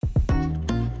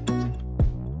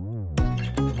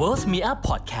Worth Me Up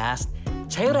Podcast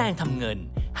ใช้แรงทำเงิน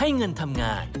ให้เงินทำง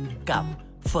านกับ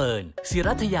เฟิร์น ศิ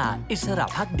รัทยา อิสระ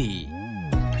ภักดี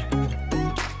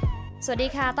สวัสดี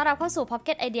ค่ะต้อนรับเข้าสู่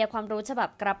Pocket ไอเดียความรู้ฉบับ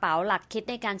กระเป๋าหลักคิด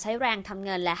ในการใช้แรงทำเ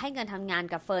งินและให้เงินทำงาน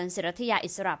กับเฟิร์น ศิรัทยา อิ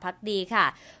สระภักดีค่ะ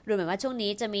รู้ไหมว่าช่วง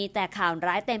นี้จะมีแต่ข่าว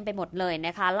ร้ายเต็มไปหมดเลยน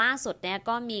ะคะล่าสุดเนี่ย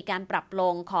ก็มีการปรับล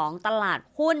งของตลาด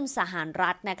หุ้นสห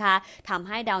รัฐนะคะทำใ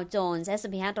ห้ดาวโจนส์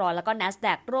S&P 500 แล้วก็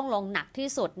NASDAQ ร่วงลงหนักที่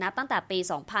สุดนับตั้งแต่ปี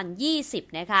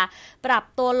 2020 นะคะปรับ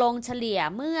ตัวลงเฉลี่ย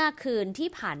เมื่อคืนที่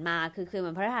ผ่านมาคือคืน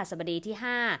วันพฤหัสบดีที่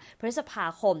 5 พฤษภา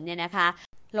คมเนี่ยนะคะ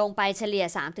ลงไปเฉลี่ย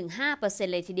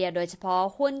 3-5% เลยทีเดียวโดยเฉพาะ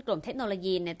หุ้นกลุ่มเทคโนโล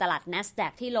ยีในตลาด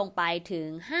NASDAQ ที่ลงไปถึง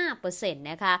 5% น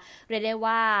ะคะเรียกได้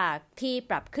ว่าที่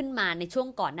ปรับขึ้นมาในช่วง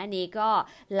ก่อนหน้านี้ก็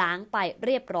ล้างไปเ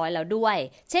รียบร้อยแล้วด้วย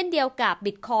เช่นเดียวกับ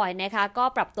Bitcoin นะคะก็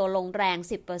ปรับตัวลงแรง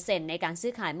 10% ในการซื้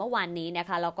อขายเมื่อวานนี้นะค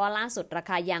ะแล้วก็ล่าสุดรา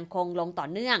คายังคงลงต่อ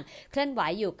เนื่องเคลื่อนไหว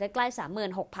อยู่ใกล้ๆ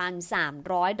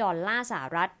 36,300 ดอลลาร์สห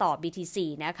รัฐต่อ BTC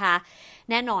นะคะ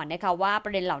แน่นอนนะคะว่าปร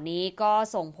ะเด็นเหล่านี้ก็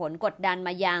ส่งผลกดดันม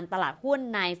ายังตลาดหุ้น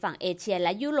ในฝั่งเอเชียแล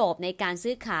ะยุโรปในการ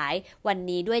ซื้อขายวัน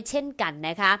นี้ด้วยเช่นกันน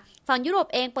ะคะฝั่งยุโรป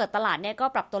เองเปิดตลาดเนี่ยก็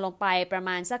ปรับตัวลงไปประม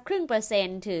าณสัก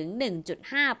0.5%ถึง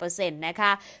 1.5% นะค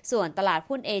ะส่วนตลาด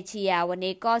หุ้นเอเชียวัน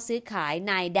นี้ก็ซื้อขายใ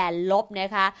นแดนลบน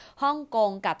ะคะฮ่องกง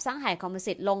กับซั่งไห่คอมโพ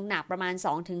สิตลงหนักประมาณ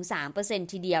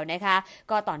 2-3% ทีเดียวนะคะ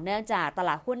ก็ต่อเนื่องจากตล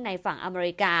าดหุ้นในฝั่งอเม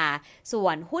ริกาส่ว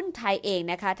นหุ้นไทยเอง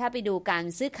นะคะถ้าไปดูการ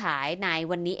ซื้อขายใน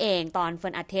วันนี้เองตอนเฟิ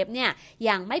ร์นอัดเทปเนี่ย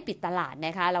ยังไม่ปิดตลาดน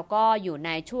ะคะแล้วก็อยู่ใน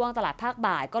ช่วงตลาดภาค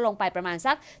บ่ายก็ลงไปประมาณ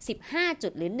สัก15จุ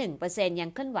ดหรือ 1% ยัง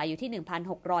เคลื่อนไหวอยู่ที่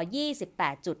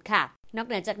 1,628 จุดค่ะนอกเ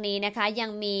หนือจากนี้นะคะยั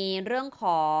งมีเรื่องข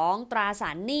องตราสา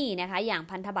รหนี้นะคะอย่าง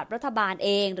พันธบัตรรัฐบาลเอ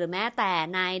งหรือแม้แต่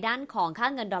ในด้านของค่า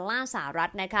เงินดอลลาร์สหรั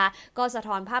ฐนะคะก็สะ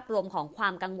ท้อนภาพรวมของควา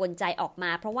มกังวลใจออกม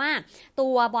าเพราะว่าตั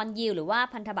วบอนด์ยิลด์หรือว่า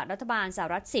พันธบัตรรัฐบาลสห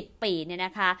รัฐ10ปีเนี่ยน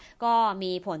ะคะก็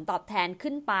มีผลตอบแทน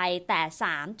ขึ้นไปแต่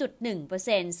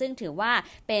 3.1% ซึ่งถือว่า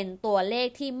เป็นตัวเลข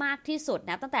ที่มากที่สุด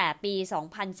นะตั้งแต่ปี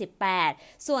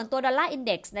 2018 ส่วนตัวดอลลาร์อินเ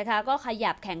ด็กซ์นะคะก็ข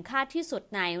ยับแข็งค่าที่สุด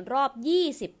ในรอบ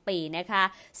20ปีนะคะ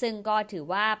ซึ่งก็ถือ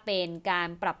ว่าเป็นการ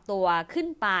ปรับตัวขึ้น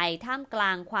ไปท่ามกล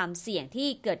างความเสี่ยงที่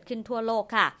เกิดขึ้นทั่วโลก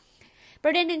ค่ะป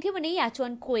ระเด็นหนึ่งที่วันนี้อยากชว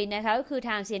นคุยนะคะก็คือ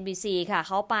ทาง CNBC ค่ะเ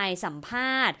ขาไปสัมภ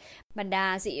าษณ์บรรดา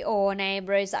CEO ใน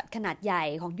บริษัทขนาดใหญ่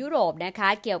ของยุโรปนะคะ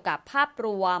เกี่ยวกับภาพร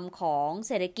วมของเ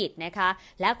ศรษฐกิจนะคะ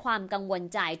และความกังวล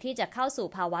ใจที่จะเข้าสู่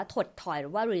ภาวะถดถอยหรื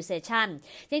อว่า recession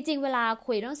จริงๆเวลา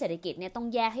คุยเรื่องเศรษฐกิจเนี่ยต้อง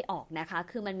แยกให้ออกนะคะ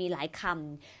คือมันมีหลายค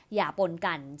ำอย่าปน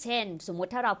กันเช่นสมมุ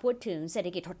ติถ้าเราพูดถึงเศรษฐ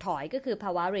กิจถดถอยก็คือภ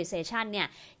าวะ recession เนี่ย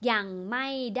ยังไม่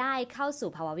ได้เข้าสู่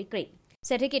ภาวะวิกฤต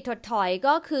เศรษฐกิจถดถอย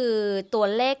ก็คือตัว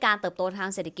เลขการเติบโตทาง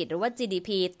เศรษฐกิจหรือว่า GDP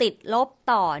ติดลบ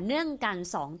ต่อเนื่องกัน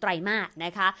2ไตรมาสน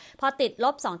ะคะพอติดล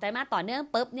บ2ไตรมาสต่อเนื่อง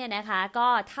ปุ๊บเนี่ยนะคะก็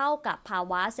เท่ากับภา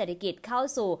วะเศรษฐกิจเข้า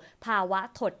สู่ภาวะ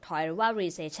ถดถอยหรือว่า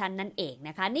recession นั่นเองน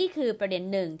ะคะนี่คือประเด็น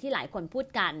หนึ่งที่หลายคนพูด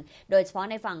กันโดยเฉพาะ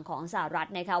ในฝั่งของสหรัฐ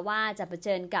นะคะว่าจะเผ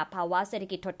ชิญกับภาวะเศรษฐ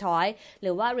กิจถดถอยห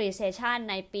รือว่า recession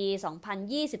ในปี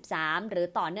 2023 หรือ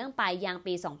ต่อเนื่องไปยัง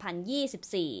ปี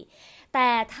 2024แ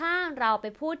ต่ถ้าเราไป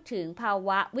พูดถึงภาว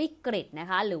ะวิกฤตนะ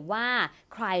คะหรือว่า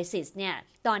crisis เนี่ย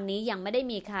ตอนนี้ยังไม่ได้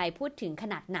มีใครพูดถึงข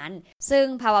นาดนั้นซึ่ง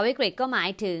ภาวะวิกฤตก็หมาย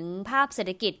ถึงภาพเศรษ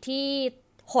ฐกิจที่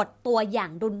หดตัวอย่า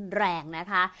งรุนแรงนะ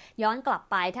คะย้อนกลับ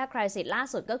ไปถ้า crisis ล่า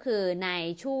สุดก็คือใน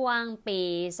ช่วงปี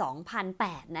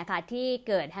 2008 นะคะที่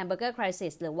เกิด Hamburger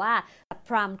crisis หรือว่า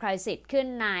subprime crisis ขึ้น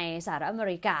ในสหรัฐอเม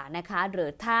ริกานะคะหรือ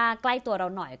ถ้าใกล้ตัวเรา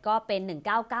หน่อยก็เป็น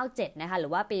 1997 นะคะหรื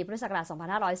อว่าปีพุทธศักราช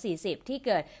 2540 ที่เ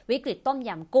กิดวิกฤตต้มย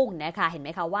ำกุ้งนะคะเห็นไหม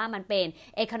คะว่ามันเป็น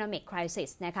economic crisis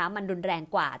นะคะมันรุนแรง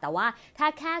กว่าแต่ว่าถ้า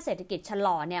แค่เศรษฐกิจชะล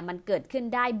อเนี่ยมันเกิดขึ้น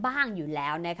ได้บ้างอยู่แล้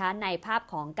วนะคะในภาพ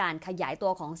ของการขยายตั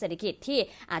วของเศรษฐกิจที่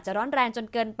อาจจะร้อนแรงจน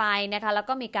เกินไปนะคะแล้ว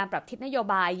ก็มีการปรับทิศนโย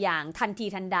บายอย่างทันที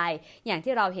ทันใดอย่าง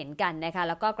ที่เราเห็นกันนะคะ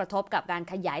แล้วก็กระทบกับการ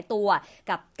ขยายตัว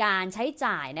กับการใช้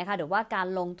จ่ายนะคะหรือว่าการ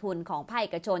ลงทุนของภาคเอ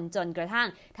กชนจนกระทั่ง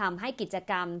ทำให้กิจ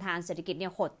กรรมทางเศรษฐกิจเนี่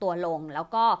ยหดตัวลงแล้ว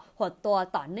ก็หดตัว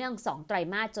ต่อเนื่อง2ไตร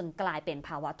มาสจนกลายเป็นภ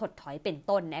าวะถดถอยเป็น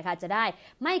ต้นนะคะจะได้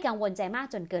ไม่กังวลใจมาก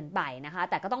จนเกินไปนะคะ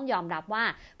แต่ก็ต้องยอมรับว่า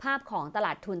ภาพของตล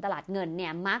าดทุนตลาดเงินเนี่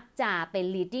ยมักจะเป็น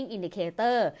leading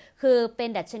indicator คือเป็น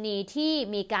ดัชนีที่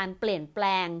มีการเปลี่ยนแปล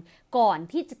งก่อน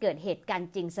ที่จะเกิดเหตุการณ์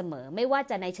จริงเสมอไม่ว่า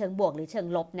จะในเชิงบวกหรือเชิง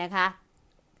ลบนะคะ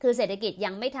คือเศรษฐกิจยั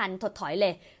งไม่ทันถดถอยเล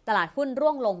ยตลาดหุ้นร่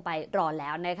วงลงไปรอแล้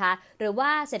วนะคะหรือว่า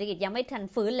เศรษฐกิจยังไม่ทัน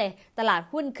ฟื้นเลยตลาด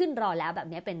หุ้นขึ้นรอแล้วแบบ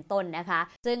นี้เป็นต้นนะคะ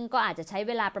ซึ่งก็อาจจะใช้เ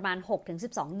วลาประมาณ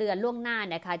 6-12 เดือนล่วงหน้า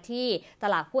นะคะที่ต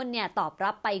ลาดหุ้นเนี่ยตอบ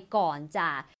รับไปก่อนจะ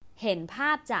เห็นภ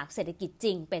าพจากเศรษฐกิจจ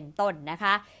ริงเป็นต้นนะค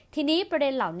ะ ทีนี้ประเด็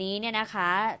นเหล่านี้เนี่ยนะคะ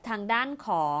ทางด้านข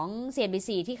อง CNBC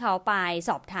ที่เขาไป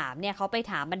สอบถามเนี่ยเขาไป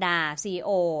ถามบรรดา CEO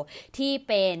ที่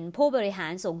เป็นผู้บริหา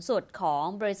รสูงสุดของ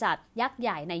บริษัทยักษ์ให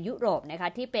ญ่ในยุโรปนะคะ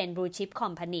ที่เป็น Blue Chip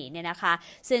Company เนี่ยนะคะ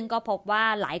ซึ่งก็พบว่า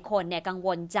หลายคนเนี่ยกังว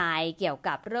ลใจเกี่ยว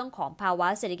กับเรื่องของภาวะ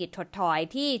เศรษฐกิจถดถอย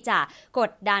ที่จะก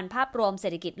ดดันภาพรวมเศร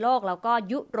ษฐกิจโลกแล้วก็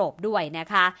ยุโรปด้วยนะ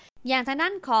คะอย่างทางด้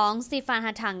านของสตีฟาน ฮ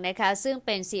าทังนะคะซึ่งเ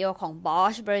ป็น CEO ของ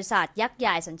Bosch บริษัทยักษ์ให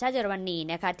ญ่สัญชาติเยอรมนี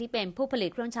นะคะที่เป็นผู้ผลิต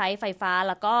เครื่องใช้ไฟฟ้า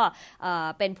แล้วก็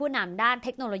เป็นผู้นำด้านเท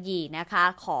คโนโลยีนะคะ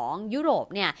ของยุโรป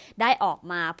เนี่ยได้ออก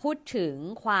มาพูดถึง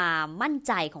ความมั่นใ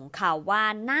จของเขาว่า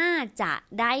น่าจะ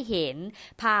ได้เห็น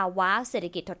ภาวะเศรษฐ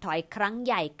กิจถดถอยครั้งใ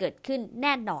หญ่เกิดขึ้นแ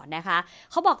น่นอนนะคะ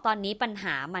เขาบอกตอนนี้ปัญห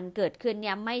ามันเกิดขึ้นเ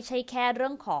นี่ยไม่ใช่แค่เรื่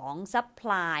องของซัพพ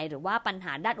ลายหรือว่าปัญห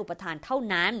าด้านอุปทานเท่า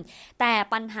นั้นแต่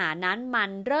ปัญหานั้นมั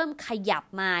นเริ่มขยับ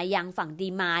มายังฝั่งดี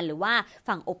มานด์หรือว่า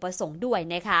ฝั่งอุปสงค์ด้วย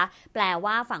นะคะแปล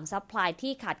ว่าฝั่งซัพพลาย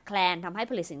ที่ขาดแคลนทำให้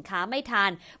ผลิตสินค้าไม่ทั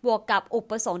นบวกกับอุ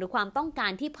ปสงค์หรือความต้องกา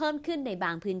รที่เพิ่มขึ้นในบ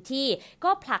างพื้นที่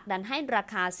ก็ผลักดันให้รา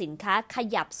คาสินค้าข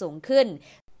ยับสูงขึ้น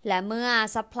และเมื่อ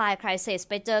supply crisis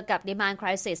ไปเจอกับ demand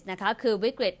crisis นะคะคือ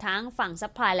วิกฤตทั้งฝั่ง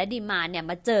supply และ demand เนี่ย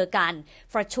มาเจอกัน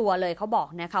for sure เลยเขาบอก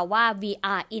นะคะว่า we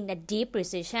are in a deep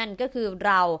recession ก็คือ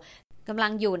เรากำลั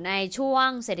งอยู่ในช่วง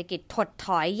เศรษฐกิจถดถ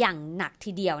อยอย่างหนัก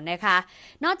ทีเดียวนะคะ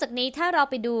นอกจากนี้ถ้าเรา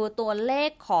ไปดูตัวเล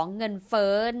ขของเงินเฟ้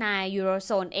อในยูโรโ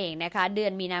ซนเองนะคะเดือ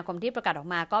นมีนาคมที่ประกาศออก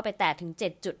มาก็ไปแตะถึง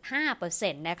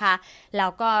 7.5% นะคะแล้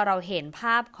วก็เราเห็นภ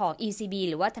าพของ ECB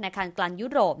หรือว่าธนาคารกลางยุ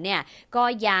โรปเนี่ยก็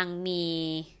ยังมี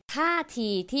ท่าที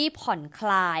ที่ผ่อนค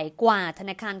ลายกว่าธ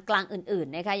นาคารกลางอื่น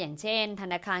ๆนะคะอย่างเช่นธ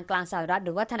นาคารกลางสหรัฐห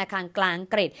รือว่าธนาคารกลางอัง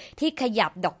กฤษที่ขยั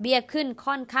บดอกเบี้ยขึ้น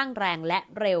ค่อนข้างแรงและ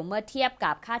เร็วเมื่อเทียบ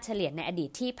กับค่าเฉลี่ยในอดีต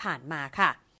ที่ผ่านมาค่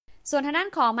ะส่วนทางด้าน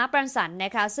ของมาร์ค แบรนสันน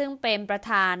ะคะซึ่งเป็นประ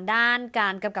ธานด้านกา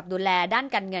รกำกับดูแลด้าน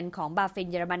การเงินของบาฟิน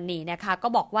เยอรมนีนะคะก็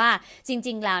บอกว่าจ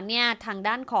ริงๆแล้วเนี่ยทาง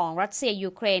ด้านของรัสเซีย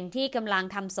ยูเครนที่กำลัง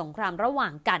ทำสงครามระหว่า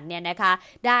งกันเนี่ยนะคะ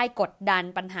ได้กดดัน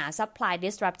ปัญหา supply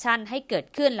disruption ให้เกิด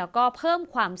ขึ้นแล้วก็เพิ่ม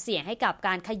ความเสี่ยงให้กับก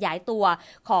ารขยายตัว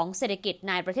ของเศรษฐกิจ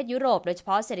ในประเทศยุโรปโดยเฉพ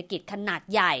าะเศรษฐกิจขนาด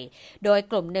ใหญ่โดย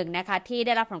กลุ่มหนึ่งนะคะที่ไ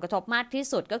ด้รับผลกระทบมากที่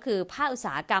สุดก็คือภาคอุตส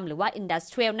าหกรรมหรือว่า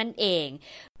industrial นั่นเอง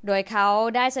โดยเขา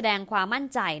ได้แสดงความมั่น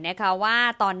ใจนะคะว่า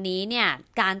ตอนนี้เนี่ย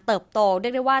การเติบโตเรี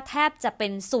ยกได้ว่าแทบจะเป็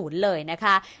นศูนย์เลยนะค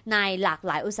ะในหลากห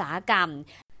ลายอุตสาหกรรม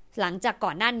หลังจากก่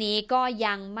อนหน้านี้ก็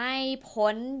ยังไม่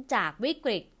พ้นจากวิก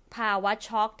ฤตภาวะ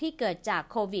ช็อกที่เกิดจาก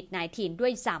โควิด -19 ด้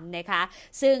วยซ้ำนะคะ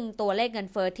ซึ่งตัวเลขเงิน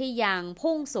เฟ้อที่ยัง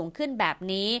พุ่งสูงขึ้นแบบ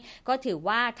นี้ก็ถือ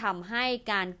ว่าทำให้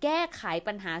การแก้ไข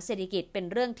ปัญหาเศรษฐกิจเป็น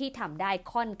เรื่องที่ทำได้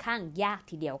ค่อนข้างยาก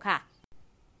ทีเดียวค่ะ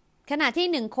ขณะที่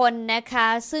หนึ่งคนนะคะ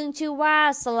ซึ่งชื่อว่า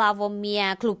สลาโวเมีย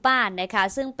คลูปานะคะ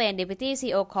ซึ่งเป็น Deputy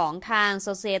CEO ของทาง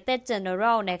Societe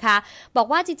Generale นะคะบอก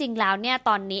ว่าจริงๆแล้วเนี่ย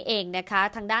ตอนนี้เองนะคะ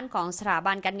ทางด้านของสถา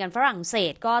บันการเงินฝรั่งเศ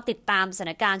สก็ติดตามสถา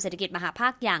นการณ์เศรษฐกิจมหาภา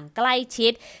คอย่างใกล้ชิ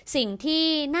ดสิ่งที่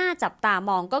น่าจับตา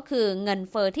มองก็คือเงิน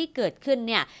เฟ้อที่เกิดขึ้น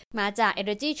เนี่ยมาจาก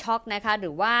Energy Shock นะคะห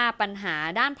รือว่าปัญหา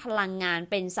ด้านพลังงาน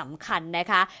เป็นสำคัญนะ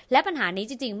คะและปัญหานี้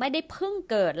จริงๆไม่ได้เพิ่ง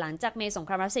เกิดหลังจากมีสงค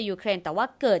รามรัสเซียยูเครนแต่ว่า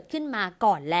เกิดขึ้นมา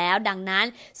ก่อนแล้วดังนั้น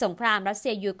สงครามรัสเซี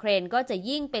ยยูเครนก็จะ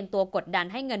ยิ่งเป็นตัวกดดัน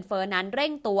ให้เงินเฟ้อนั้นเร่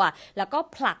งตัวแล้วก็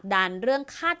ผลักดันเรื่อง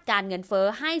คาดการเงินเฟ้อ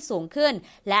ให้สูงขึ้น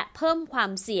และเพิ่มควา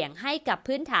มเสี่ยงให้กับ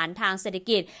พื้นฐานทางเศรษฐ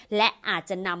กิจและอาจ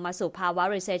จะนำมาสู่ภาวะ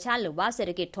recession หรือว่าเศรษ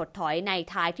ฐกิจถดถอยใน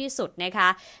ท้ายที่สุดนะคะ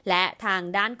และทาง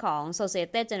ด้านของ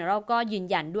Societe Generale ก็ยืน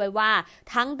ยันด้วยว่า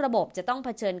ทั้งระบบจะต้องเผ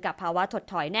ชิญกับภาวะถด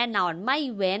ถอยแน่นอนไม่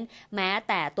เว้นแม้แ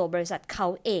ต่ตัวบริษัทเขา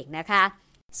เองนะคะ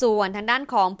ส่วนทางด้าน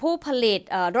ของผู้ผลิต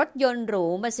รถยนต์หรู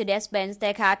Mercedes-Benz น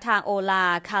ะคะทางโอลา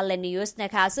คาเลนิอุสน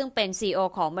ะคะซึ่งเป็น CEO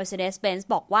ของ Mercedes-Benz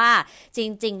บอกว่าจ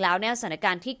ริงๆแล้วเนี่ยสถานก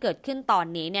ารณ์ที่เกิดขึ้นตอน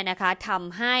นี้เนี่ยนะคะท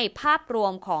ำให้ภาพรว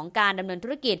มของการดำเนินธุ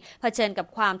รกิจเผชิญกับ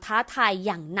ความท้าทายอ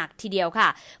ย่างหนักทีเดียวค่ะ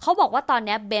เขาบอกว่าตอน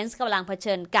นี้ Benz กำลังเผ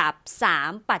ชิญกับ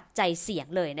3ปัจจัยเสี่ยง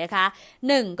เลยนะคะ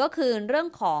1ก็คือเรื่อง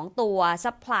ของตัว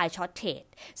supply shortage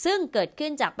ซึ่งเกิดขึ้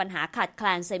นจากปัญหาขาดแคล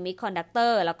นเซมิคอนดักเตอ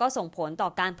ร์แล้วก็ส่งผลต่อ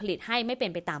การผลิตให้ไม่เป็น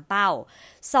ไปตามเป้า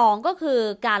2ก็คือ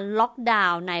การล็อกดา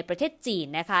วน์ในประเทศจีน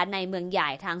นะคะในเมืองใหญ่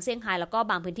ทั้งเซี่ยงไฮ้แล้วก็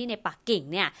บางพื้นที่ในปักกิ่ง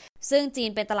เนี่ยซึ่งจีน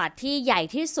เป็นตลาดที่ใหญ่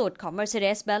ที่สุดของ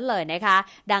Mercedes-Benz เลยนะคะ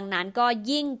ดังนั้นก็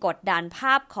ยิ่งกดดันภ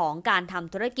าพของการท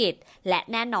ำธุรกิจและ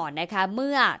แน่นอนนะคะเ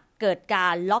มื่อเกิดกา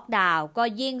รล็อกดาวน์ก็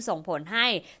ยิ่งส่งผลให้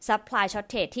supply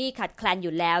shortage ที่ขาดแคลนอ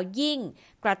ยู่แล้วยิ่ง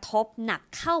กระทบหนัก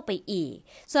เข้าไปอีก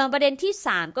ส่วนประเด็นที่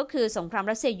3ก็คือสงคราม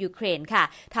รัสเซียยูเครนค่ะ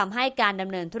ทำให้การด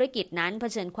ำเนินธุรกิจนั้นเผ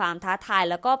ชิญความท้าทาย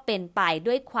แล้วก็เป็นไป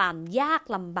ด้วยความยาก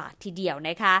ลำบากทีเดียว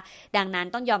นะคะดังนั้น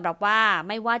ต้องยอมรับว่า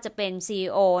ไม่ว่าจะเป็น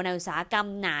CEO ในอุตสาหกรรม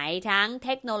ไหนทั้งเท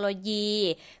คโนโลยี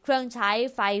เครื่องใช้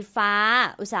ไฟฟ้า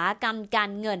อุตสาหกรรมกา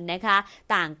รเงินนะคะ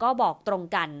ต่างก็บอกตรง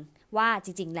กัน ว่าจ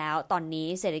ริงๆแล้วตอนนี้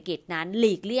เศรษฐกิจนั้นห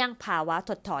ลีกเลี่ยงภาวะ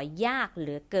ถดถอยยากเห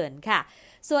ลือเกินค่ะ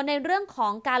ส่วนในเรื่องขอ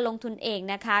งการลงทุนเอง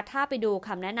นะคะถ้าไปดูค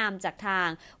ำแนะนำจากทาง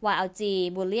YLG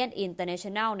Bullion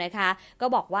International นะคะก็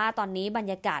บอกว่าตอนนี้บรร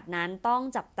ยากาศนั้นต้อง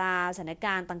จับตาสถานก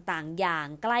ารณ์ต่างๆอย่าง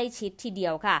ใกล้ชิดทีเดี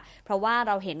ยวค่ะเพราะว่าเ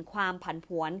ราเห็นความผันผ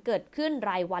วนเกิดขึ้น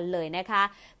รายวันเลยนะคะ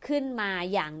ขึ้นมา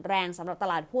อย่างแรงสำหรับต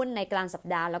ลาดหุ้นในกลางสัป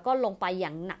ดาห์แล้วก็ลงไปอย่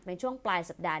างหนักในช่วงปลาย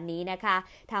สัปดาห์นี้นะคะ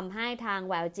ทำให้ทาง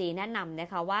YLG แนะนำนะ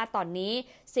คะว่าตอนนี้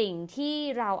สิ่งที่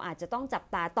เราอาจจะต้องจับ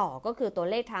ตาต่อก็คือตัว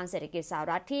เลขทางเศรษฐกิจสห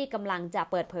รัฐที่กำลังจะ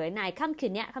เปิดเผยในค่ำคื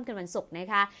นวันศุกร์นะ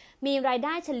คะมีรายไ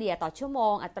ด้เฉลี่ยต่อชั่วโม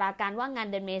งอัตราการว่างงาน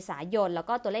เดือนเมษายนแล้ว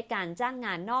ก็ตัวเลขการจ้างง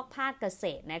านนอกภาคเกษ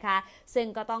ตรนะคะซึ่ง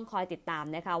ก็ต้องคอยติดตาม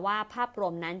นะคะว่าภาพรว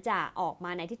มนั้นจะออกม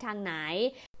าในทิศทางไหน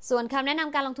ส่วนคำแนะน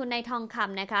ำการลงทุนในทองค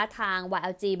ำนะคะทาง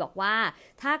YLG บอกว่า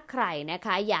ถ้าใครนะค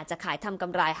ะอยากจะขายทำกำ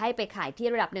ไรให้ไปขายที่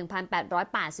ระดับ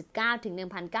 1,889 ถึง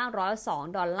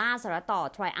 1,902 ดอลลาร์สหรัฐต่อ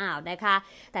ทรอยออนซ์นะคะ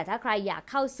แต่ถ้าใครอยาก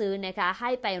เข้าซื้อนะคะให้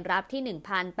ไปรับที่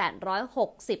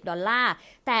 1,860 ดอลลาร์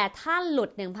แต่ถ้าหลุด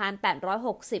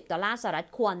 1,860 ดอลลาร์สหรัฐ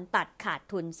ควรตัดขาด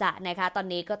ทุนซะนะคะตอน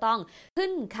นี้ก็ต้องขึ้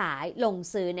นขายลง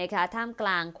ซื้อนะคะท่ามกล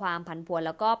างความผันผวนแ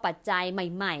ล้วก็ปัจจัยใ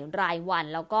หม่ๆรายวัน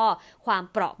แล้วก็ความ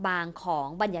เปราะบางของ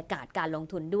บรรยากาศการลง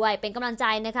ทุนด้วยเป็นกำลังใจ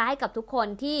นะคะให้กับทุกคน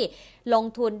ที่ลง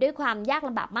ทุนด้วยความยากล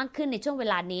ำบากมากขึ้นในช่วงเว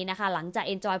ลานี้นะคะหลังจาก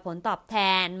enjoy ผลตอบแท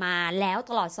นมาแล้ว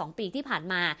ตลอด2ปีที่ผ่าน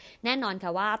มาแน่นอนค่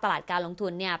ะว่าตลาดการลงทุ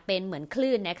นเนี่ยเป็นเหมือนค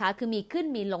ลื่นนะคะคือมีขึ้น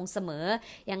มีลงเสมอ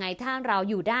ยังไงถ้าเรา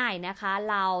อยู่ได้นะคะ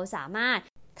เราสามารถ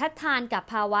ทัดทานกับ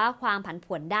ภาวะความผันผ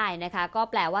วนได้นะคะก็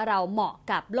แปลว่าเราเหมาะ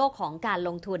กับโลกของการล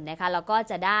งทุนนะคะแล้วก็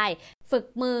จะได้ฝึก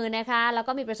มือนะคะแล้ว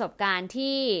ก็มีประสบการณ์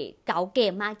ที่เก๋าเก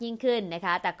มมากยิ่งขึ้นนะค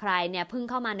ะแต่ใครเนี่ยเพิ่ง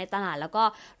เข้ามาในตลาดแล้วก็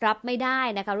รับไม่ได้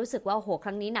นะคะรู้สึกว่าโหค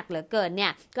รั้งนี้หนักเหลือเกินเนี่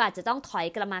ยก็อาจจะต้องถอย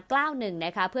กลับมาก้าวหนึ่งน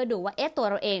ะคะเพื่อดูว่าตัว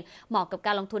เราเองเหมาะกับก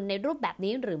ารลงทุนในรูปแบบ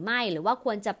นี้หรือไม่หรือว่าค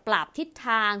วรจะปรับทิศท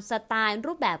างสไตล์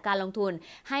รูปแบบการลงทุน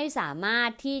ให้สามารถ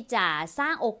ที่จะสร้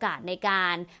างโอกาสในกา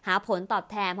รหาผลตอบ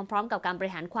แทนพร้อมๆกับการบ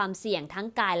ริหารความเสี่ยงทั้ง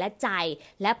กายและใจ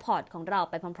และพอร์ตของเรา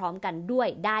ไปพร้อมๆกันด้วย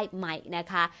ได้ไหมนะ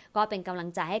คะก็เป็นกำลัง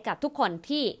ใจให้กับทุกคน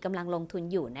ที่กำลังลงทุน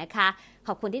อยู่นะคะข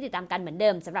อบคุณที่ติดตามกันเหมือนเดิ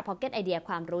มสำหรับ Pocket Idea ค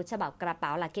วามรู้ฉบับกระเป๋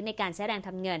าหลักคิดในการใช้แรงท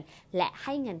ำเงินและใ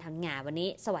ห้เงินทำงานวันนี้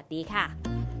สวัสดีค่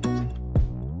ะ